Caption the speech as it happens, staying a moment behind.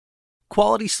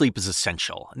Quality sleep is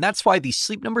essential, and that's why the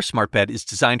Sleep Number Smart Bed is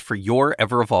designed for your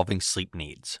ever-evolving sleep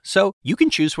needs. So you can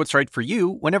choose what's right for you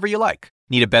whenever you like.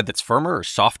 Need a bed that's firmer or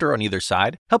softer on either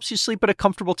side? Helps you sleep at a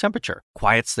comfortable temperature,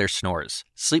 quiets their snores.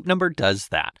 Sleep Number does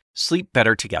that. Sleep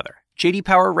better together. J.D.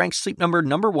 Power ranks Sleep Number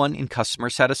 #1 in customer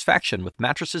satisfaction with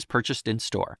mattresses purchased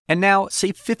in-store. And now,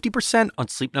 save 50% on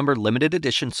Sleep Number limited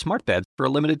edition smart beds for a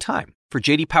limited time. For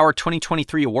J.D. Power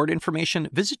 2023 award information,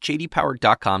 visit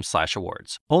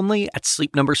jdpower.com/awards. Only at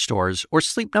Sleep Number stores or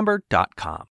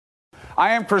sleepnumber.com.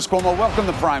 I am Chris Cuomo. Welcome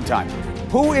to Primetime.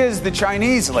 Who is the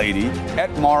Chinese lady at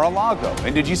Mar-a-Lago?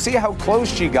 And did you see how close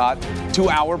she got to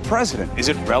our president? Is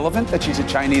it relevant that she's a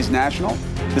Chinese national?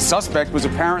 The suspect was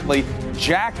apparently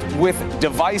jacked with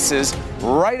devices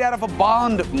right out of a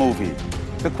Bond movie.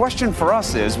 The question for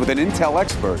us is, with an intel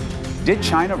expert, did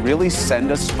China really send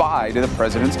a spy to the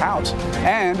president's house?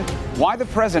 And why the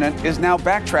president is now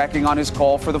backtracking on his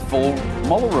call for the full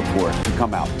Mueller report to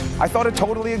come out. I thought it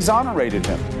totally exonerated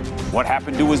him. What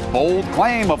happened to his bold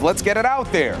claim of let's get it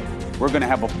out there? We're going to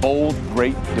have a bold,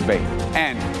 great debate.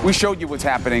 And we showed you what's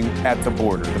happening at the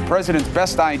border. The president's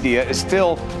best idea is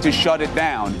still to shut it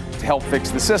down to help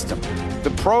fix the system. The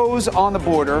pros on the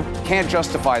border can't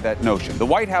justify that notion. The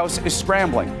White House is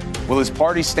scrambling. Will his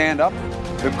party stand up?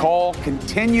 The call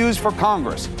continues for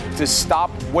Congress to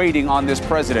stop waiting on this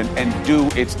president and do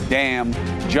its damn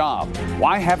job.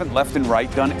 Why haven't left and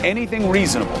right done anything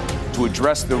reasonable to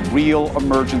address the real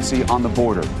emergency on the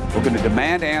border? We're going to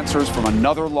demand answers from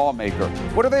another lawmaker.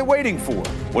 What are they waiting for?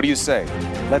 What do you say?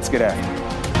 Let's get after it.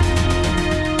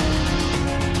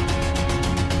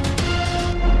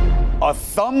 A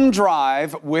thumb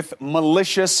drive with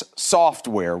malicious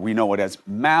software. We know it as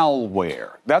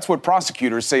malware. That's what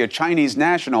prosecutors say a Chinese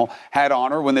national had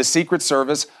on her when the Secret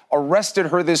Service arrested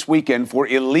her this weekend for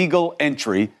illegal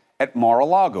entry at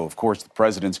Mar-a-Lago, of course, the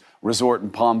president's resort in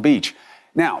Palm Beach.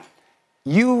 Now,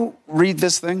 you read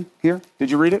this thing here? Did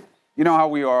you read it? You know how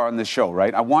we are on this show,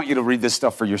 right? I want you to read this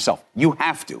stuff for yourself. You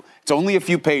have to. It's only a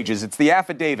few pages. It's the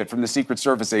affidavit from the Secret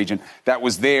Service agent that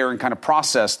was there and kind of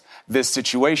processed this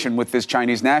situation with this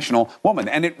Chinese national woman.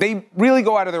 And they really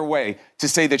go out of their way to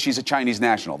say that she's a Chinese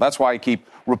national. That's why I keep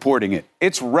reporting it.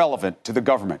 It's relevant to the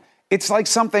government. It's like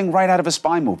something right out of a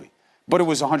spy movie, but it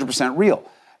was 100% real.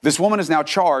 This woman is now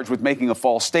charged with making a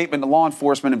false statement to law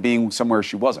enforcement and being somewhere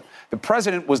she wasn't. The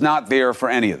president was not there for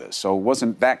any of this, so it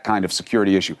wasn't that kind of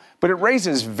security issue. But it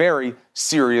raises very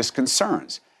serious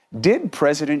concerns. Did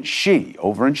President Xi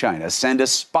over in China send a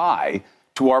spy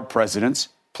to our president's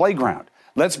playground?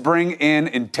 Let's bring in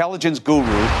intelligence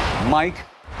guru Mike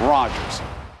Rogers.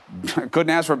 Couldn't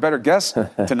ask for a better guest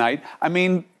tonight. I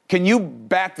mean, can you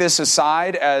back this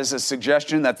aside as a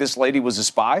suggestion that this lady was a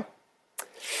spy?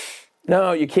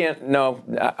 No, you can't. No,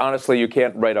 honestly, you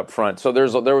can't right up front. So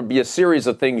there would be a series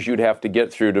of things you'd have to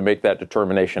get through to make that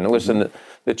determination. And listen,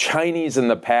 the Chinese in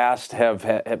the past have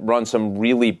run some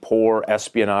really poor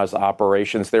espionage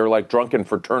operations. They're like drunken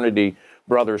fraternity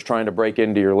brothers trying to break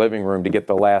into your living room to get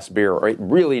the last beer. Right?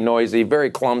 Really noisy,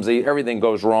 very clumsy. Everything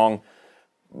goes wrong.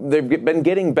 They've been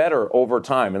getting better over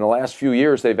time. In the last few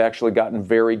years, they've actually gotten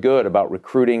very good about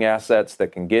recruiting assets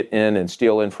that can get in and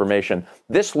steal information.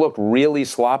 This looked really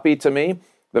sloppy to me.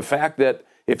 The fact that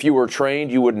if you were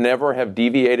trained, you would never have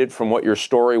deviated from what your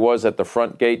story was at the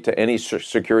front gate to any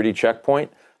security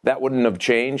checkpoint, that wouldn't have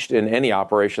changed in any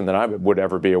operation that I would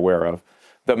ever be aware of.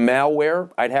 The malware,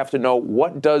 I'd have to know,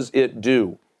 what does it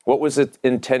do? What was its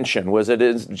intention? Was it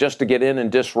just to get in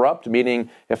and disrupt, meaning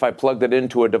if I plugged it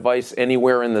into a device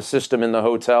anywhere in the system in the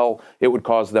hotel, it would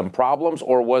cause them problems?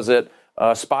 Or was it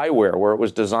spyware where it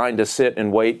was designed to sit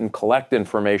and wait and collect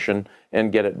information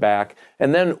and get it back?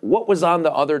 And then what was on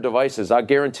the other devices? I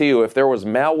guarantee you, if there was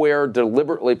malware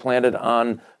deliberately planted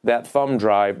on that thumb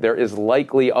drive, there is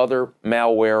likely other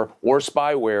malware or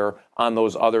spyware on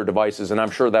those other devices. And I'm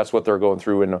sure that's what they're going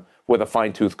through with a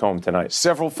fine-tooth comb tonight.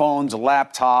 Several phones, a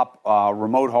laptop,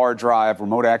 remote hard drive,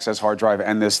 remote access hard drive,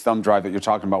 and this thumb drive that you're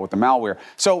talking about with the malware.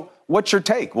 So what's your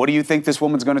take? What do you think this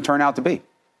woman's going to turn out to be?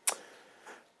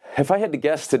 If I had to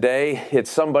guess today,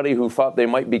 it's somebody who thought they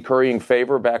might be currying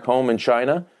favor back home in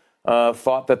China,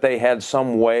 thought that they had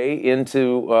some way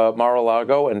into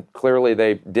Mar-a-Lago, and clearly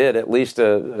they did, at least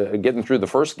getting through the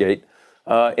first gate,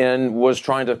 and was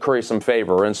trying to curry some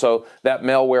favor. And so that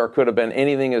malware could have been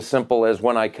anything as simple as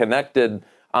when I connected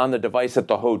on the device at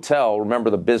the hotel, remember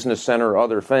the business center,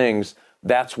 other things,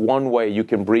 that's one way you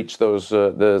can breach those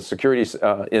the security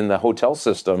in the hotel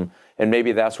system, and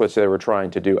maybe that's what they were trying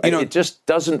to do. It just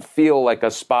doesn't feel like a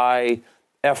spy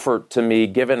effort to me,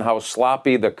 given how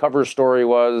sloppy the cover story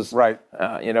was. Right.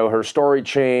 Her story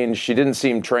changed. She didn't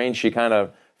seem trained. She kind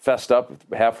of fessed up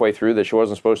halfway through that she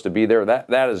wasn't supposed to be there.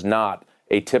 That is not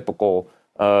a typical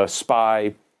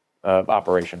spy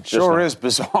operation. Sure is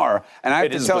bizarre. And I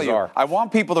have to tell you, I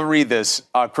want people to read this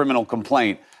criminal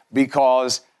complaint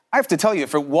because I have to tell you,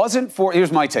 if it wasn't for,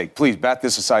 here's my take, please bat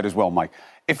this aside as well, Mike.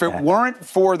 If it weren't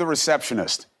for the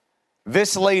receptionist,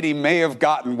 this lady may have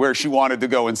gotten where she wanted to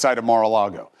go inside of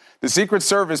Mar-a-Lago. The Secret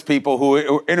Service people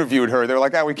who interviewed her, they're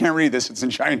like, we can't read this. It's in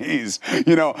Chinese.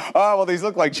 These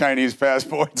look like Chinese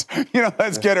passports.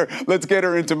 Let's get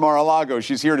her into Mar-a-Lago.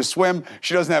 She's here to swim.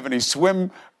 She doesn't have any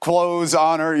swim clothes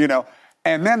on her,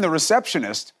 And then the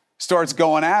receptionist starts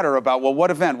going at her about, well, what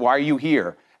event? Why are you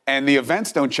here? And the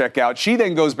events don't check out. She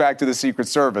then goes back to the Secret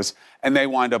Service, and they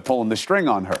wind up pulling the string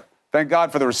on her. Thank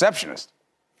God for the receptionist.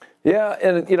 Yeah,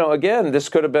 and, again, this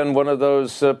could have been one of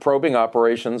those probing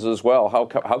operations as well. How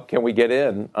can we get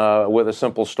in with a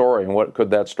simple story, and what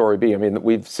could that story be? I mean,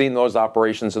 we've seen those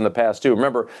operations in the past, too.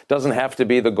 Remember, it doesn't have to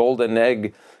be the golden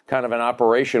egg kind of an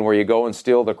operation where you go and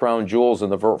steal the crown jewels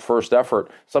in the first effort.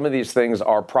 Some of these things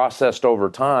are processed over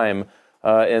time.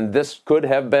 And this could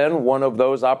have been one of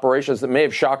those operations that may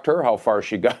have shocked her how far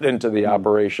she got into the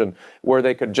operation, where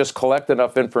they could just collect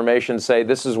enough information, say,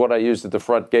 this is what I used at the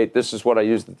front gate, this is what I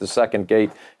used at the second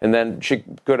gate, and then she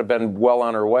could have been well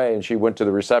on her way, and she went to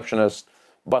the receptionist,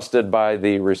 busted by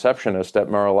the receptionist at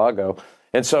Mar-a-Lago.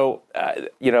 And so,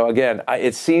 again,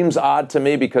 it seems odd to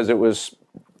me because it was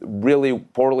really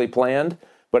poorly planned,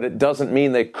 but it doesn't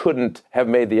mean they couldn't have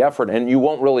made the effort. And you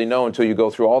won't really know until you go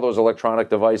through all those electronic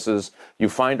devices. You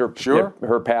find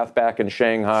her path back in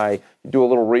Shanghai. You do a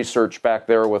little research back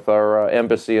there with our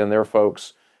embassy and their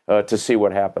folks to see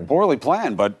what happened. Poorly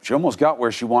planned, but she almost got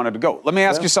where she wanted to go. Let me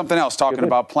ask you something else, talking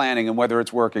about planning and whether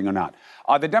it's working or not.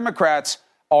 The Democrats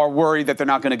are worried that they're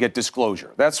not going to get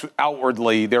disclosure. That's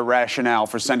outwardly their rationale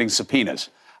for sending subpoenas.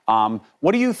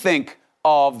 What do you think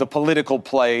of the political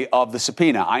play of the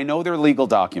subpoena? I know they're legal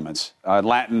documents.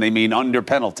 Latin, they mean under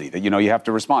penalty, that, you have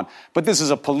to respond. But this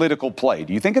is a political play.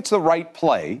 Do you think it's the right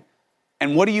play?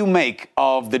 And what do you make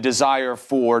of the desire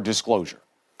for disclosure?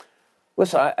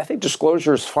 Listen, I think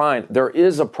disclosure is fine. There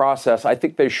is a process. I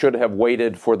think they should have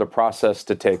waited for the process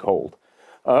to take hold.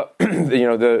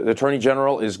 The Attorney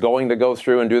General is going to go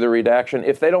through and do the redaction.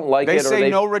 If they don't like it, they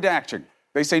say no redaction.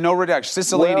 They say no redaction.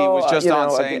 Cicilline was just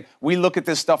saying, we look at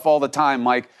this stuff all the time,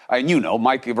 Mike. And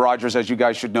Mike Rogers, as you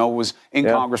guys should know, was in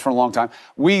Congress for a long time.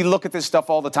 We look at this stuff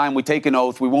all the time. We take an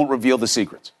oath. We won't reveal the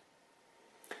secrets.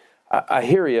 I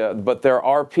hear you, but there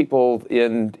are people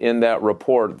in that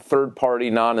report, third party,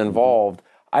 non-involved.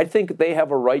 I think they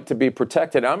have a right to be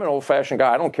protected. I'm an old-fashioned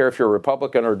guy. I don't care if you're a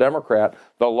Republican or Democrat.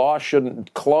 The law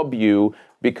shouldn't club you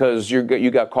because you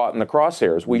got caught in the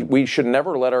crosshairs. We should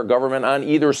never let our government on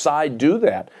either side do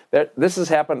that. This has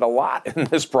happened a lot in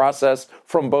this process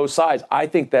from both sides. I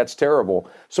think that's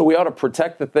terrible. So we ought to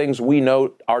protect the things we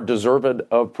know are deserved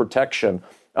of protection.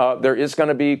 There is going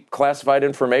to be classified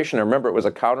information. Remember, it was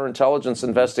a counterintelligence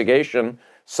investigation.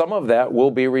 Some of that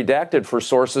will be redacted for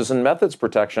sources and methods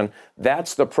protection.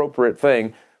 That's the appropriate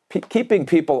thing. Keeping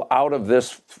people out of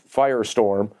this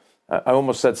firestorm, I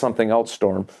almost said something else,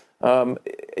 storm,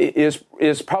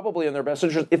 is probably in their best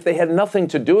interest. If they had nothing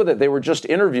to do with it, they were just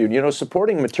interviewed.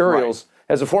 Supporting materials.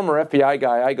 Right. As a former FBI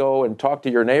guy, I go and talk to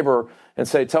your neighbor and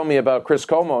say, tell me about Chris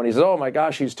Cuomo. And he says, oh, my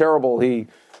gosh, he's terrible. He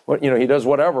does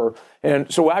whatever.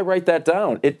 And so I write that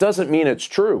down. It doesn't mean it's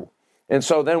true. And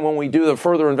so then when we do the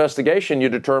further investigation, you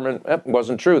determine it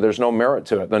wasn't true. There's no merit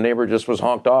to it. The neighbor just was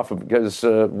honked off because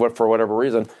for whatever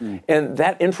reason. And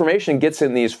that information gets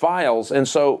in these files. And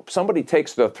so somebody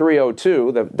takes the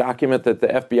 302, the document that the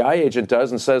FBI agent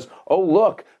does, and says, oh,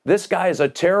 look, this guy is a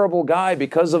terrible guy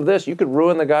because of this. You could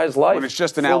ruin the guy's life. When it's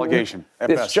just an allegation.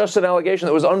 It's just an allegation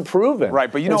that was unproven. Right.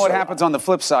 But you know what happens on the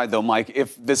flip side, though, Mike?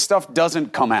 If this stuff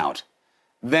doesn't come out,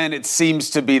 then it seems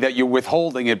to be that you're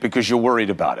withholding it because you're worried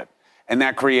about it. And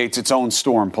that creates its own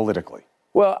storm politically.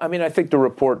 Well, I mean, I think the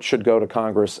report should go to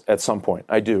Congress at some point.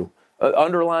 I do.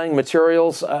 Underlying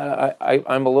materials,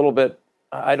 I'm a little bit,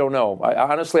 I don't know.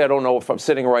 Honestly, I don't know if I'm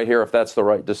sitting right here if that's the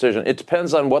right decision. It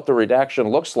depends on what the redaction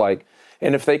looks like.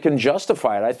 And if they can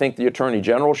justify it, I think the Attorney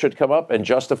General should come up and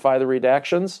justify the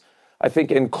redactions. I think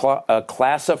in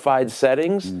classified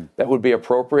settings, that would be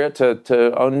appropriate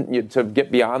to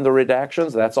get beyond the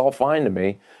redactions. That's all fine to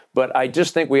me. But I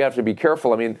just think we have to be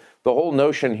careful. I mean, the whole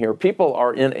notion here, people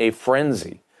are in a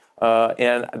frenzy.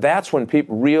 And that's when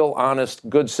real, honest,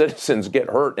 good citizens get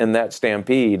hurt in that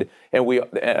stampede. And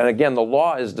again, the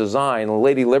law is designed,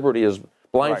 Lady Liberty is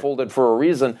blindfolded for a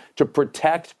reason, to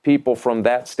protect people from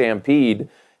that stampede.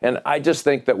 And I just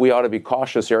think that we ought to be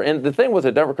cautious here. And the thing with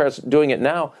the Democrats doing it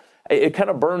now, it kind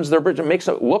of burns their bridge. It makes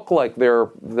it look like they're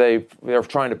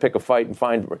trying to pick a fight and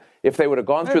find. If they would have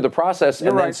gone through the process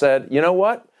and then said, you know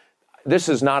what, this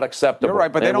is not acceptable. You're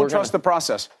right, but they don't trust the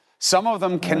process. Some of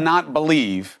them cannot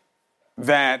believe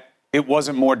that it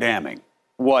wasn't more damning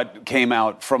what came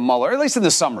out from Mueller, at least in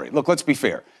the summary. Look, let's be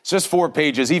fair. It's just 4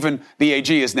 pages. Even the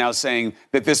AG is now saying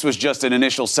that this was just an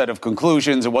initial set of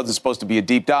conclusions. It wasn't supposed to be a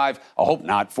deep dive. I hope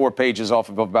not. 4 pages off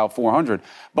of about 400.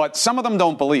 But some of them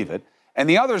don't believe it. And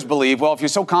the others believe, well, if you're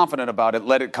so confident about it,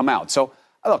 let it come out. So,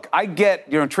 look, I get,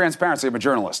 transparency. I'm a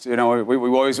journalist. We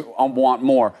always want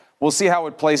more. We'll see how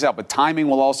it plays out. But timing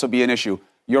will also be an issue.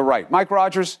 You're right. Mike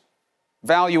Rogers,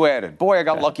 value added. Boy, I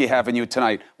got lucky having you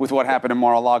tonight with what happened in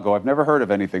Mar-a-Lago. I've never heard of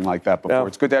anything like that before.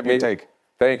 It's good to have your take.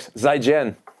 Thanks.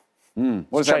 Zaijian.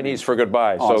 What is Chinese for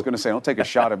goodbye. I was going to say, don't take a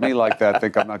shot at me like that.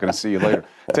 Think I'm not going to see you later.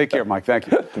 Take care, Mike.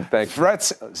 Thank you. Thanks.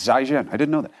 Threats, Zaijian. I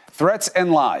didn't know that. Threats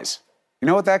and lies. You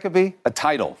know what that could be? A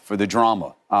title for the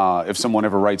drama, if someone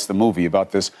ever writes the movie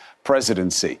about this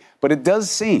presidency. But it does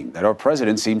seem that our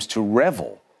president seems to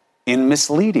revel in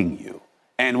misleading you.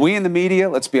 And we in the media,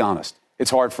 let's be honest, it's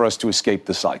hard for us to escape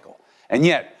the cycle. And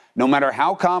yet, no matter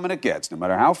how common it gets, no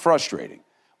matter how frustrating,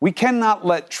 we cannot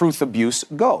let truth abuse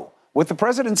go. What the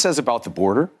president says about the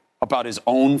border, about his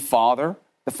own father,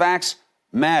 the facts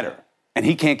matter, and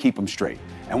he can't keep them straight.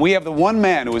 And we have the one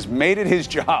man who has made it his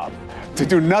job to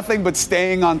do nothing but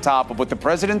staying on top of what the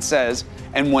president says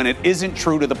and when it isn't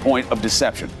true to the point of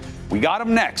deception. We got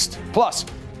him next. Plus,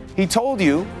 he told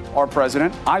you, our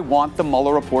president, I want the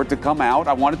Mueller report to come out.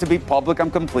 I want it to be public.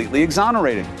 I'm completely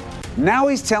exonerating. Now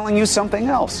he's telling you something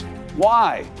else.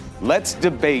 Why? Let's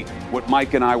debate what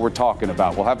Mike and I were talking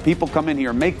about. We'll have people come in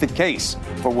here and make the case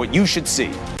for what you should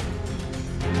see.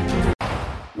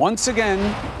 Once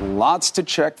again, lots to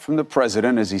check from the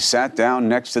president as he sat down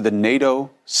next to the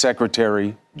NATO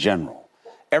Secretary General.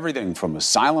 Everything from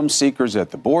asylum seekers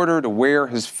at the border to where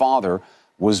his father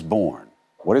was born.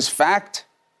 What is fact?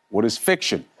 What is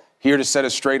fiction? Here to set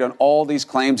us straight on all these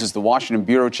claims is the Washington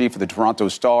bureau chief of the Toronto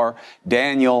Star,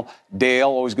 Daniel Dale.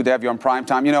 Always good to have you on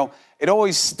primetime. It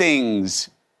always stings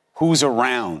who's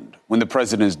around when the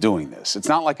president is doing this. It's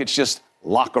not like it's just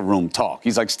locker room talk.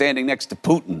 He's like standing next to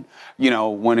Putin,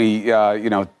 when he,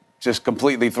 just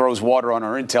completely throws water on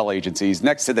our intel agencies,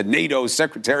 next to the NATO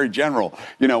Secretary General,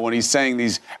 when he's saying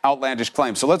these outlandish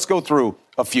claims. So let's go through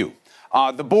a few.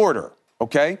 The border,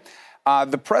 okay?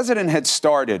 The president had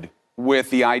started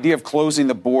with the idea of closing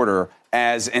the border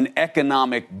as an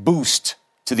economic boost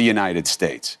to the United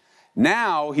States.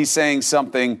 Now he's saying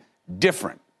something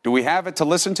different. Do we have it to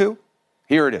listen to?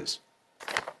 Here it is.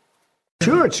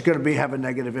 Sure, it's going to have a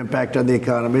negative impact on the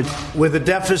economy. With a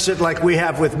deficit like we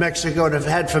have with Mexico and have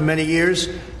had for many years,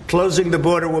 closing the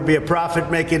border will be a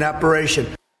profit-making operation.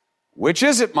 Which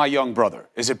is it, my young brother?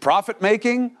 Is it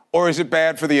profit-making or is it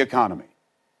bad for the economy?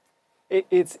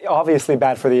 It's obviously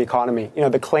bad for the economy.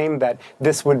 The claim that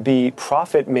this would be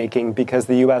profit-making because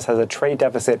the U.S. has a trade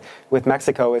deficit with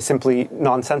Mexico is simply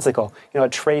nonsensical. A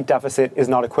trade deficit is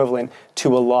not equivalent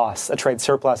to a loss. A trade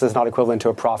surplus is not equivalent to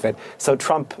a profit. So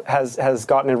Trump has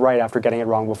gotten it right after getting it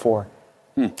wrong before.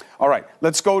 All right,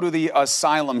 let's go to the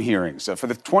asylum hearings. For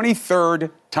the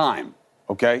 23rd time,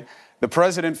 okay, the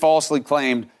president falsely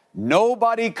claimed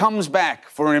nobody comes back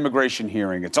for an immigration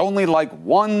hearing. It's only like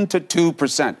 1% to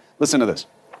 2%. Listen to this.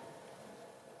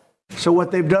 So what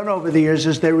they've done over the years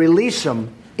is they release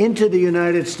them into the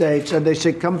United States and they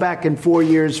say, come back in 4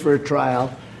 years for a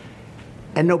trial.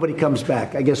 And nobody comes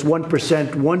back. I guess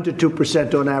 1% to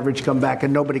 2% on average come back,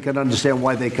 and nobody can understand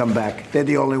why they come back. They're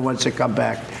the only ones that come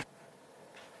back.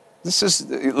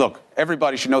 Look,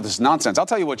 everybody should know this is nonsense. I'll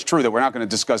tell you what's true that we're not going to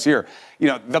discuss here.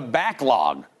 The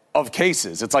backlog of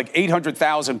cases, it's like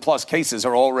 800,000 plus cases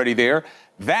are already there.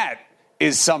 That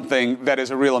is something that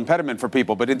is a real impediment for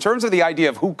people. But in terms of the idea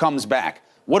of who comes back,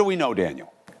 what do we know,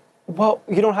 Daniel? Well,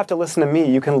 you don't have to listen to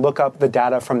me. You can look up the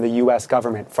data from the U.S.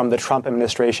 government, from the Trump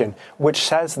administration, which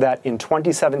says that in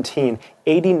 2017,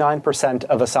 89%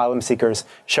 of asylum seekers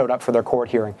showed up for their court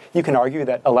hearing. You can argue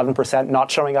that 11% not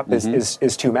showing up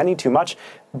is too many, too much,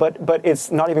 but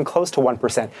it's not even close to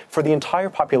 1%. For the entire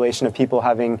population of people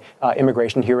having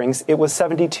immigration hearings, it was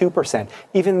 72%.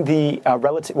 Even the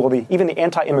even the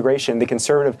anti-immigration, the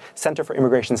Conservative Center for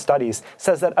Immigration Studies,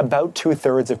 says that about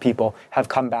 2/3 of people have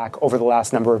come back over the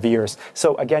last number of years.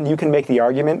 So again, you can make the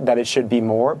argument that it should be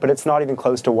more, but it's not even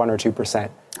close to 1 or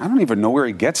 2%. I don't even know where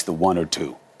he gets the 1 or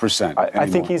 2%. I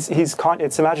think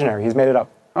it's imaginary. He's made it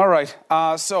up. All right.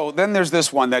 So then there's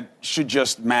this one that should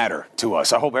just matter to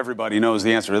us. I hope everybody knows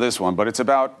the answer to this one, but it's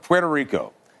about Puerto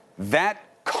Rico. That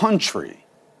country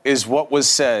is what was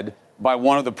said by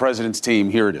one of the president's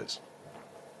team. Here it is.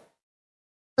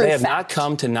 They have not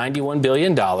come to $91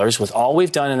 billion with all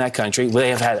we've done in that country. They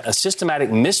have had a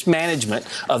systematic mismanagement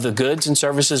of the goods and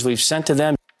services we've sent to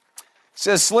them.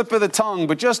 Says slip of the tongue,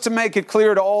 but just to make it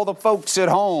clear to all the folks at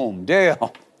home,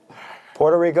 Dale.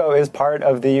 Puerto Rico is part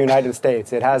of the United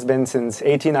States. It has been since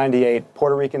 1898.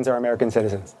 Puerto Ricans are American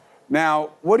citizens. Now,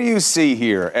 what do you see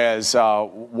here as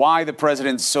why the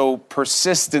president so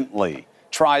persistently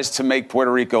tries to make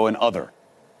Puerto Rico an other?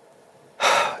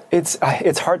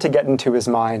 It's hard to get into his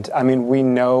mind. I mean, we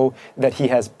know that he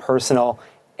has personal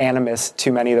animus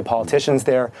to many of the politicians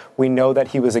there. We know that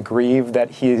he was aggrieved that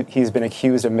he's been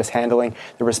accused of mishandling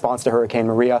the response to Hurricane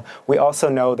Maria. We also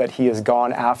know that he has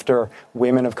gone after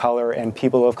women of color and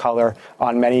people of color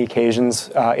on many occasions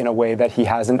in a way that he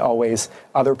hasn't always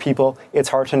other people. It's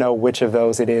hard to know which of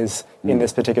those it is in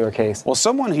this particular case. Well,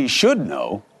 someone he should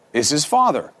know is his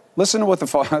father. Listen to what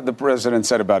the president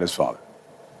said about his father.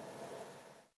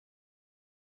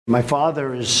 My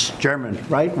father is German,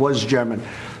 right? Was German.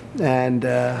 And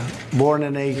born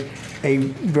in a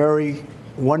very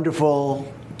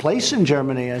wonderful place in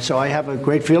Germany. And so I have a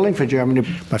great feeling for Germany.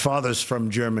 My father's from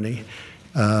Germany.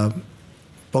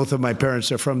 Both of my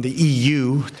parents are from the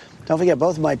EU. Don't forget,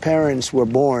 both of my parents were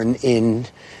born in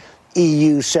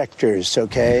EU sectors,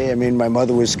 okay? I mean, my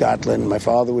mother was Scotland, my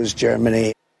father was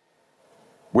Germany.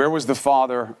 Where was the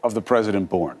father of the president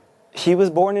born? He was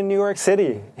born in New York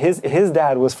City. His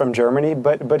dad was from Germany,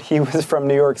 but he was from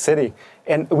New York City.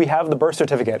 And we have the birth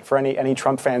certificate for any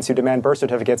Trump fans who demand birth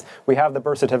certificates. We have the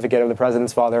birth certificate of the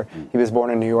president's father. He was born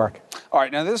in New York. All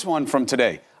right, now this one from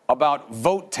today about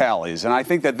vote tallies. And I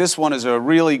think that this one is a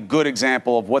really good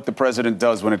example of what the president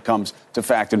does when it comes to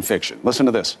fact and fiction. Listen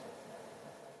to this.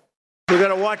 We're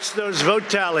going to watch those vote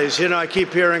tallies. You know, I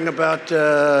keep hearing about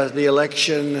the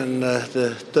election and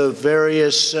the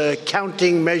various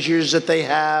counting measures that they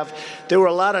have. There were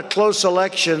a lot of close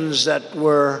elections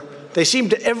they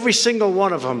seemed to every single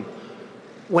one of them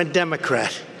went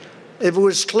Democrat. If it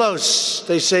was close,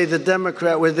 they say the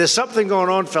Democrat, well, there's something going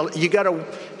on, fella. You got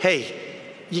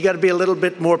to be a little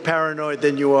bit more paranoid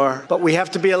than you are. But we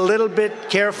have to be a little bit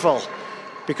careful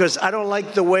because I don't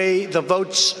like the way the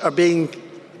votes are being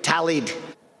tallied.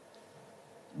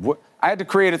 I had to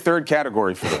create a third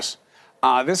category for this.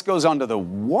 This goes under the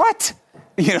what?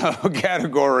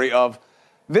 Category of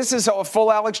this is a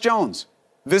full Alex Jones.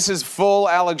 This is full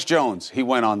Alex Jones. He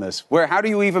went on this. How do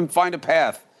you even find a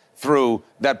path through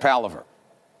that palaver?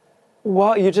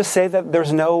 Well, you just say that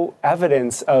there's no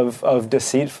evidence of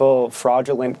deceitful,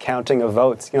 fraudulent counting of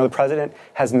votes. The president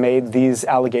has made these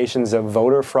allegations of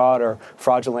voter fraud or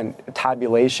fraudulent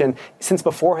tabulation since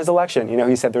before his election.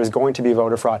 He said there's going to be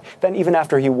voter fraud. Then even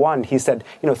after he won, he said,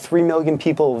 3 million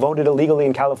people voted illegally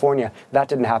in California. That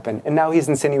didn't happen. And now he's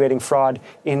insinuating fraud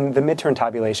in the midterm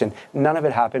tabulation. None of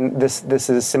it happened. This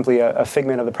is simply a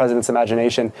figment of the president's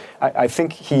imagination. I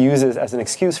think he uses as an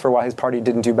excuse for why his party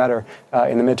didn't do better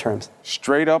in the midterms.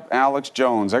 Straight up Alex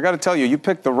Jones. I got to tell you, you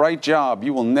picked the right job.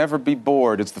 You will never be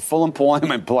bored. It's the full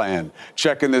employment plan.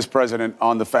 Checking this president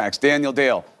on the facts. Daniel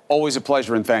Dale, always a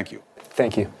pleasure and thank you.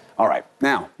 Thank you. All right.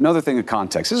 Now, another thing of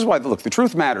context. This is why, look, the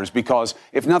truth matters because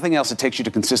if nothing else, it takes you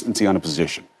to consistency on a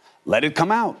position. Let it come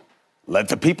out. Let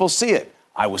the people see it.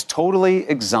 I was totally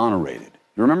exonerated.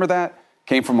 You remember that?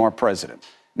 Came from our president.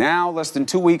 Now, less than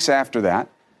 2 weeks after that,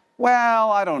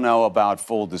 well, I don't know about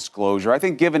full disclosure. I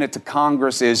think giving it to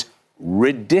Congress is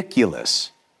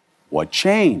ridiculous. What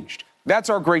changed? That's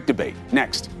our great debate.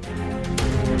 Next.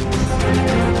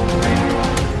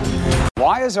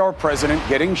 Why is our president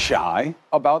getting shy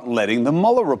about letting the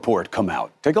Mueller report come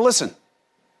out? Take a listen.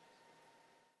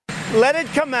 Let it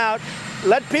come out.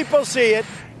 Let people see it.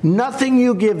 Nothing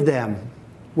you give them,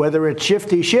 whether it's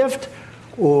Shifty Schiff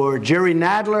or Jerry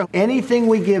Nadler, anything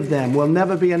we give them will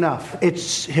never be enough.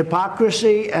 It's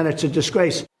hypocrisy and it's a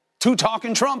disgrace. Two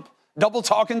talking Trump. Double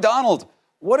talking Donald.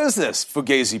 What is this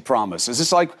Fugazi promise? Is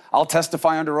this like, I'll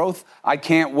testify under oath? I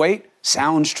can't wait?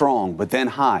 Sound strong, but then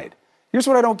hide. Here's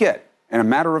what I don't get. In a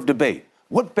matter of debate,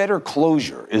 what better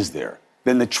closure is there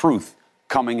than the truth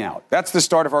coming out? That's the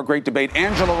start of our great debate.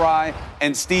 Angela Rye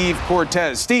and Steve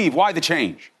Cortez. Steve, why the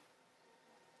change?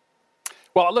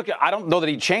 Well, look, I don't know that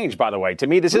he changed, by the way. To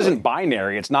me, this isn't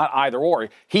binary. It's not either or.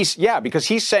 Because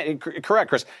he's saying, correct,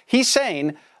 Chris, he's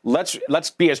saying, let's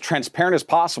be as transparent as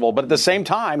possible. But at the same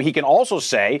time, he can also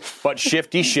say, but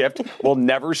Shifty Schiff will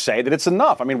never say that it's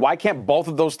enough. I mean, why can't both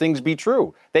of those things be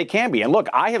true? They can be. And look,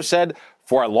 I have said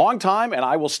for a long time, and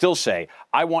I will still say,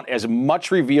 I want as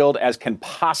much revealed as can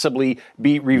possibly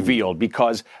be revealed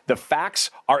because the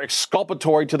facts are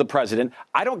exculpatory to the president.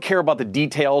 I don't care about the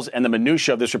details and the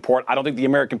minutia of this report. I don't think the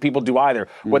American people do either.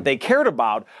 What they cared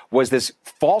about was this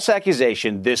false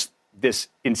accusation, this this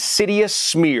insidious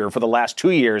smear for the last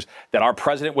 2 years that our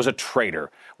president was a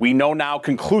traitor. We know now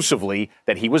conclusively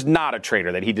that he was not a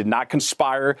traitor, that he did not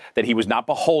conspire, that he was not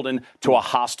beholden to a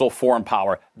hostile foreign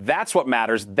power. That's what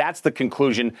matters. That's the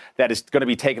conclusion that is going to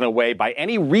be taken away by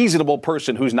any reasonable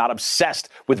person who's not obsessed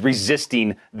with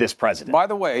resisting this president. By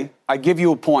the way, I give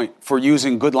you a point for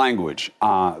using good language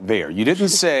there. You didn't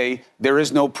say there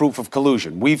is no proof of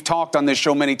collusion. We've talked on this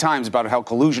show many times about how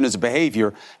collusion is a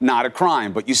behavior, not a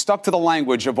crime. But you stuck to the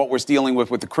language of what we're dealing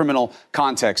with the criminal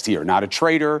context here. Not a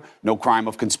traitor, no crime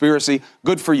of conspiracy.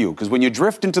 Good for you, because when you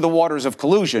drift into the waters of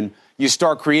collusion, you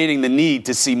start creating the need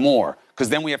to see more, because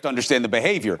then we have to understand the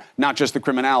behavior, not just the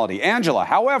criminality. Angela,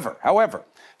 however,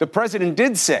 the president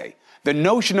did say the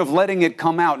notion of letting it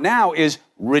come out now is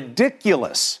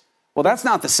ridiculous. Well, that's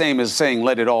not the same as saying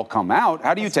let it all come out.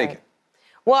 How do you take it?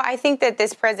 Well, I think that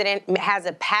this president has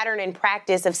a pattern and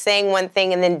practice of saying one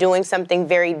thing and then doing something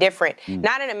very different.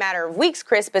 Not in a matter of weeks,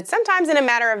 Chris, but sometimes in a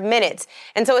matter of minutes.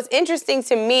 And so it's interesting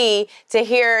to me to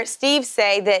hear Steve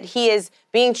say that he is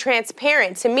being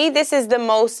transparent. To me, this is the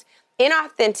most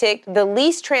inauthentic, the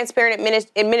least transparent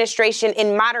administration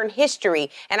in modern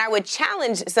history. And I would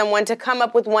challenge someone to come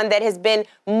up with one that has been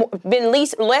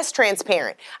less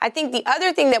transparent. I think the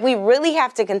other thing that we really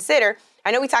have to consider,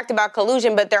 I know we talked about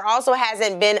collusion, but there also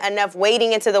hasn't been enough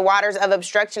wading into the waters of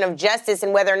obstruction of justice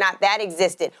and whether or not that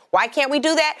existed. Why can't we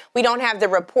do that? We don't have the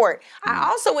report. I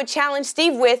also would challenge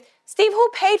Steve, who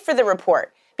paid for the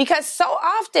report? Because so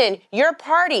often your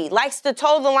party likes to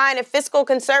toe the line of fiscal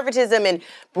conservatism and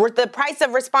the price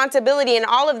of responsibility and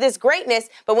all of this greatness.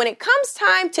 But when it comes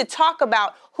time to talk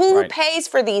about who pays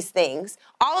for these things,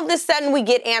 all of a sudden we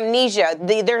get amnesia.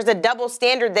 There's a double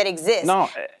standard that exists. No,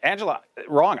 Angela,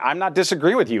 wrong. I'm not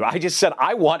disagreeing with you. I just said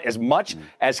I want as much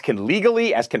as can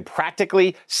legally, as can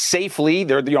practically, safely.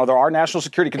 There are national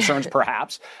security concerns,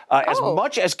 perhaps. As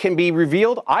much as can be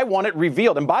revealed, I want it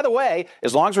revealed. And by the way,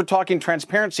 as long as we're talking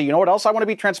transparency, you know what else I want to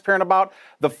be transparent about?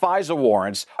 The FISA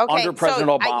warrants under President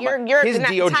Obama, his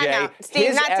DOJ, Steve,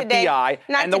 his FBI,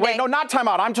 and the way. No, not time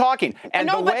out. I'm talking. And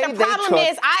no, the way but the problem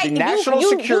is, the national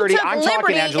security. I'm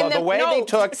talking, Angela. The way they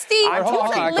took. Steve, you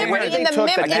took liberty in the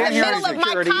middle of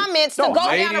my comments to go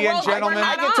down a road that we're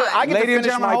not on. Ladies and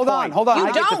gentlemen, hold on.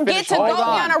 You don't get to go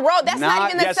down a road. That's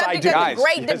not even the subject of the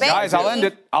great debate. Guys, I'll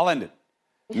end it.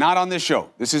 Not on this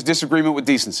show. This is disagreement with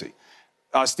decency.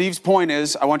 Steve's point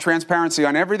is, I want transparency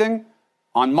on everything,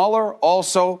 on Mueller,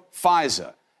 also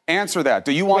FISA. Answer that.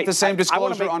 Do you want the same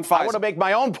disclosure on FISA? I want to make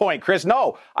my own point, Chris.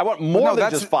 No, I want more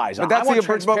than just FISA. But that's I want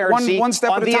transparency one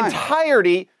step on at a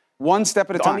time. One step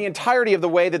at a time. On the entirety of the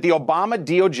way that the Obama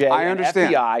DOJ and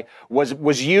FBI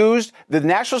was used, the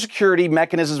national security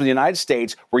mechanisms of the United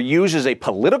States were used as a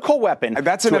political weapon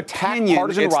to attack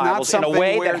partisan rivals in a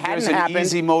way that hadn't happened.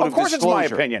 Easy mode of course, disclosure.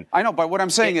 It's my opinion. I know, but what I'm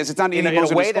saying is it's not an easy mode of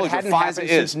disclosure. In a way that hadn't happened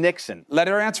since Nixon. Let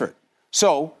her answer it.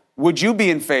 So, would you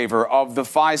be in favor of the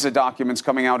FISA documents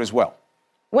coming out as well?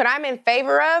 What I'm in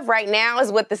favor of right now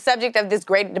is what the subject of this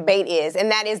great debate is,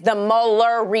 and that is the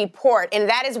Mueller report. And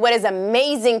that is what is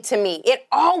amazing to me. It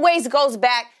always goes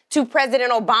back to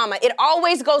President Obama. It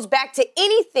always goes back to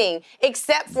anything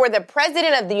except for the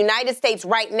president of the United States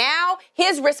right now,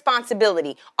 his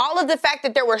responsibility. All of the fact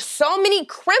that there were so many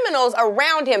criminals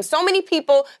around him, so many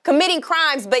people committing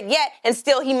crimes, but yet, and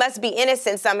still he must be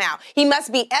innocent somehow. He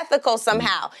must be ethical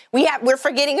somehow. We're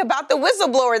forgetting about the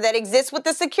whistleblower that exists with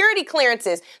the security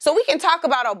clearances. So we can talk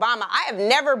about Obama. I have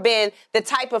never been the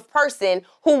type of person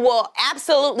who will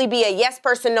absolutely be a yes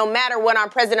person no matter what on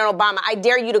President Obama. I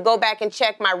dare you to go back and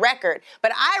check my record.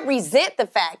 But I resent the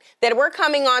fact that we're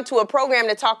coming on to a program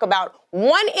to talk about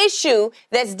one issue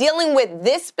that's dealing with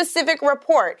this specific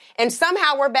report, and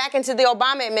somehow we're back into the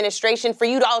Obama administration for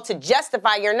you all to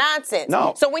justify your nonsense.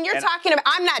 No. So when you're talking about,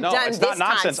 I'm not done it's this not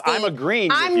nonsense. time, Steve. I'm agreeing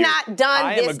with you. I'm not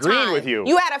done this time. I am agreeing with you.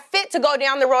 You had a fit to go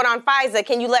down the road on FISA.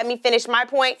 Can you let me finish my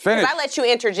point? Finish. Because I let you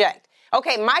interject.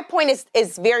 Okay, my point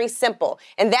is very simple,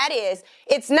 and that is,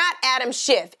 it's not Adam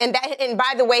Schiff, and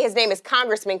by the way, his name is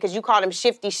Congressman, because you called him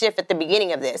Shifty Schiff at the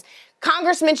beginning of this.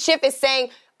 Congressman Schiff is saying,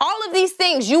 all of these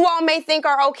things you all may think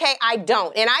are okay, I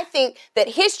don't. And I think that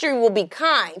history will be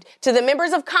kind to the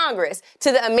members of Congress,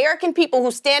 to the American people who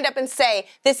stand up and say,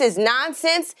 this is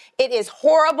nonsense, it is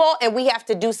horrible, and we have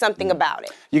to do something about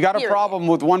it. You got a problem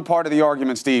with one part of the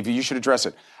argument, Steve. You should address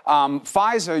it.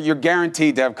 FISA, you're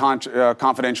guaranteed to have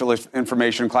confidential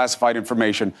information, classified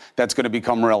information that's going to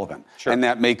become relevant. Sure. And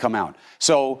that may come out.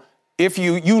 So if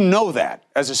you know that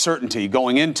as a certainty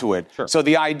going into it. Sure. So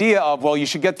the idea of, well, you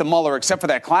should get the Mueller except for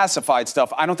that classified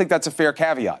stuff, I don't think that's a fair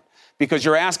caveat. Because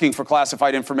you're asking for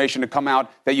classified information to come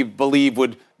out that you believe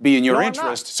would be in your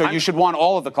interest. So you should want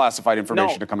all of the classified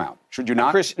information to come out. Should you not?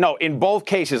 Chris, no, in both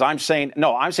cases, I'm saying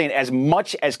as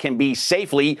much as can be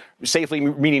safely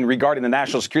meaning regarding the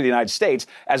national security of the United States,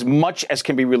 as much as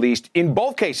can be released in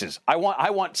both cases. I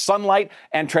want sunlight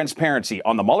and transparency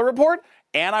on the Mueller report,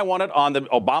 and I want it on the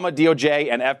Obama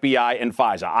DOJ and FBI and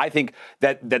FISA. I think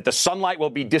that the sunlight will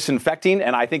be disinfecting,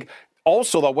 and I think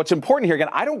also, though, what's important here, again,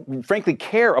 I don't frankly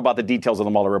care about the details of the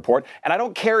Mueller report, and I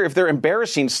don't care if they're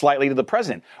embarrassing slightly to the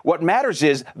president. What matters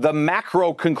is the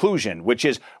macro conclusion, which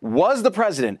is, was the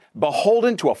president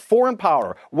beholden to a foreign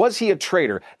power? Was he a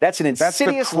traitor? That's an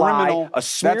insidious lie, a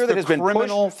smear that has been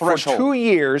pushed for 2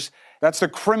 years. That's the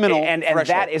criminal and threshold.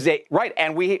 That is right,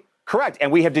 and we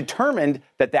have determined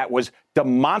that was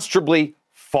demonstrably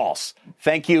false.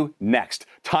 Thank you. Next.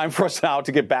 Time for us now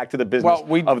to get back to the business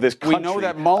of this country. We know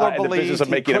that Mueller believes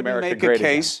he couldn't make a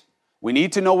case. We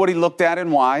need to know what he looked at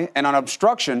and why. And on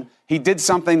obstruction, he did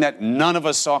something that none of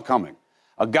us saw coming.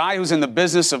 A guy who's in the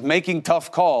business of making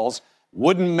tough calls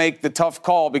wouldn't make the tough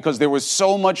call because there was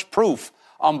so much proof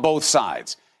on both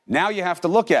sides. Now you have to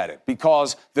look at it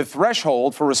because the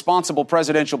threshold for responsible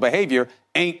presidential behavior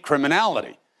ain't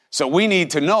criminality. So we need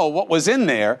to know what was in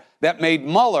there that made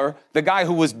Mueller, the guy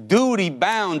who was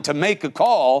duty-bound to make a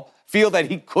call, feel that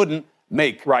he couldn't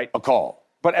make a call.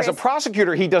 But as a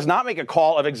prosecutor, he does not make a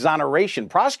call of exoneration.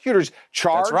 Prosecutors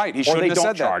charge That's right. He or they have don't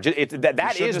said charge.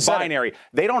 That is binary. It.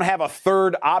 They don't have a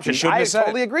third option. I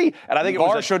totally agree. And I think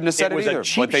Barr shouldn't have said it either,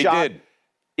 but they did.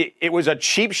 It was a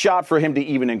cheap shot for him to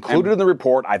even include it in the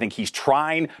report. I think he's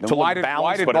trying to look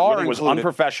balanced, but it really was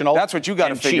unprofessional. That's what you got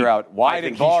to figure out. Why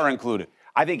did Barr include it?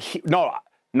 I think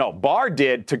No, Barr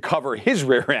did to cover his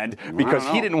rear end because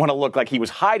he didn't want to look like he was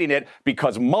hiding it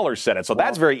because Mueller said it. So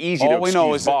that's very easy to excuse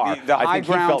know is Barr. the high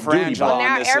ground for Angela. Well,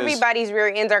 now everybody's rear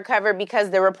ends are covered because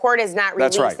the report is not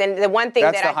released. That's right. And the one thing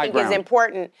that I think is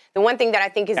important,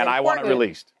 and I want it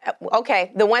released.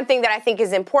 Okay. The one thing that I think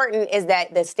is important is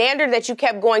that the standard that you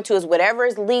kept going to is whatever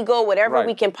is legal, whatever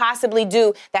we can possibly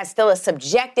do, that's still a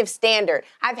subjective standard.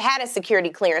 I've had a security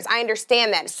clearance. I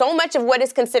understand that. So much of what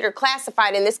is considered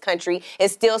classified in this country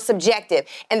is still subjective.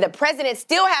 And the president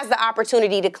still has the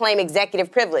opportunity to claim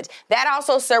executive privilege. That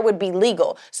also, sir, would be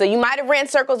legal. So you might have ran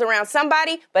circles around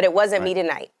somebody, but it wasn't me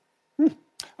tonight.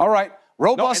 All right.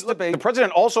 Robust debate. The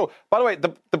president also, by the way,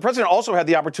 the president also had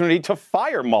the opportunity to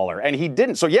fire Mueller, and he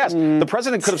didn't. So, yes, the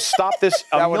president could have stopped this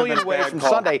a million ways from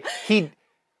Sunday. But he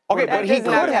could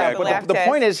have. But the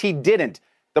point is he didn't.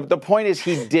 The point is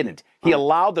he didn't. He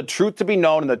allowed the truth to be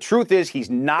known, and the truth is he's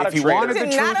not a traitor. If he wanted the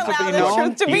truth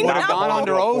to be known, he would have gone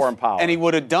under oath, and he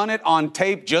would have done it on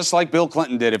tape just like Bill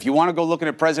Clinton did. If you want to go looking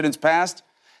at presidents past,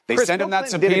 they sent him that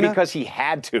subpoena did it because he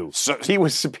had to. So he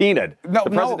was subpoenaed.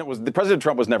 President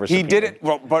Trump was never subpoenaed. He did it,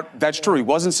 but that's true. He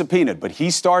wasn't subpoenaed, but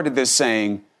he started this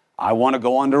saying, I want to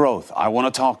go under oath. I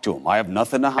want to talk to him. I have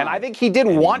nothing to hide. And I think he did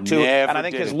want to, and I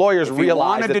think his lawyers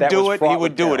realized that that was fraught. He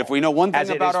would do it. If we know one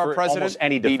thing about our president,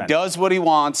 he does what he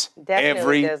wants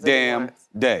every damn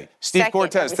day. Steve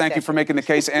Cortez, thank you for making the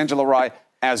case. Angela Rye,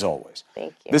 as always.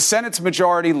 Thank you. The Senate's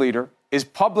majority leader is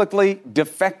publicly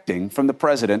defecting from the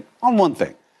president on one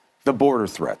thing, the border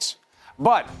threats.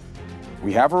 But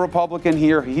we have a Republican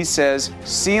here. He says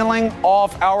sealing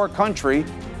off our country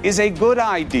is a good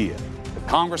idea. The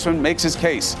congressman makes his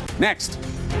case. Next.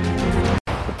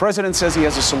 The president says he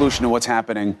has a solution to what's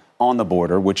happening on the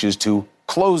border, which is to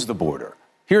close the border.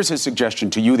 Here's his suggestion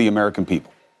to you, the American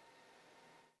people.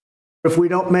 If we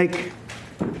don't make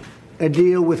a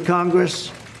deal with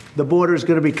Congress, the border is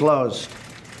going to be closed,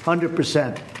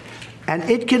 100%. And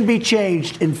it can be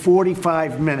changed in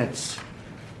 45 minutes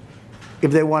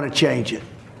if they want to change it.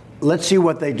 Let's see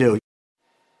what they do.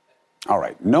 All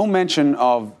right. No mention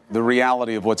of the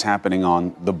reality of what's happening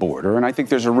on the border, and I think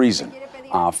there's a reason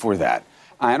for that.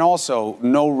 And also,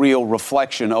 no real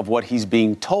reflection of what he's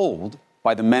being told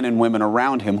by the men and women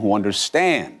around him who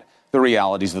understand the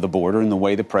realities of the border in the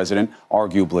way the president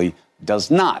arguably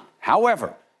does not.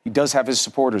 However, he does have his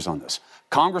supporters on this.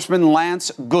 Congressman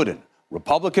Lance Gooden,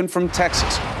 Republican from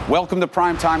Texas. Welcome to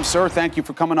Primetime, sir. Thank you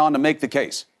for coming on to make the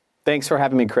case. Thanks for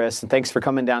having me, Chris, and thanks for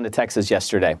coming down to Texas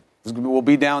yesterday. We'll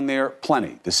be down there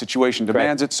plenty. The situation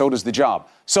demands it, so does the job.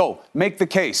 So, make the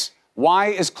case. Why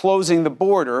is closing the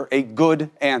border a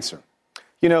good answer?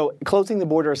 You know, closing the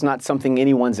border is not something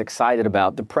anyone's excited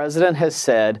about. The president has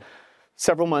said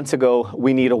several months ago,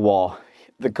 we need a wall.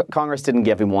 The Congress didn't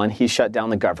give him one. He shut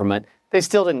down the government. They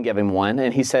still didn't give him one.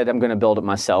 And he said, I'm going to build it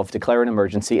myself, declare an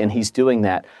emergency. And he's doing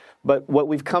that. But what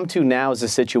we've come to now is a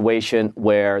situation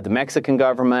where the Mexican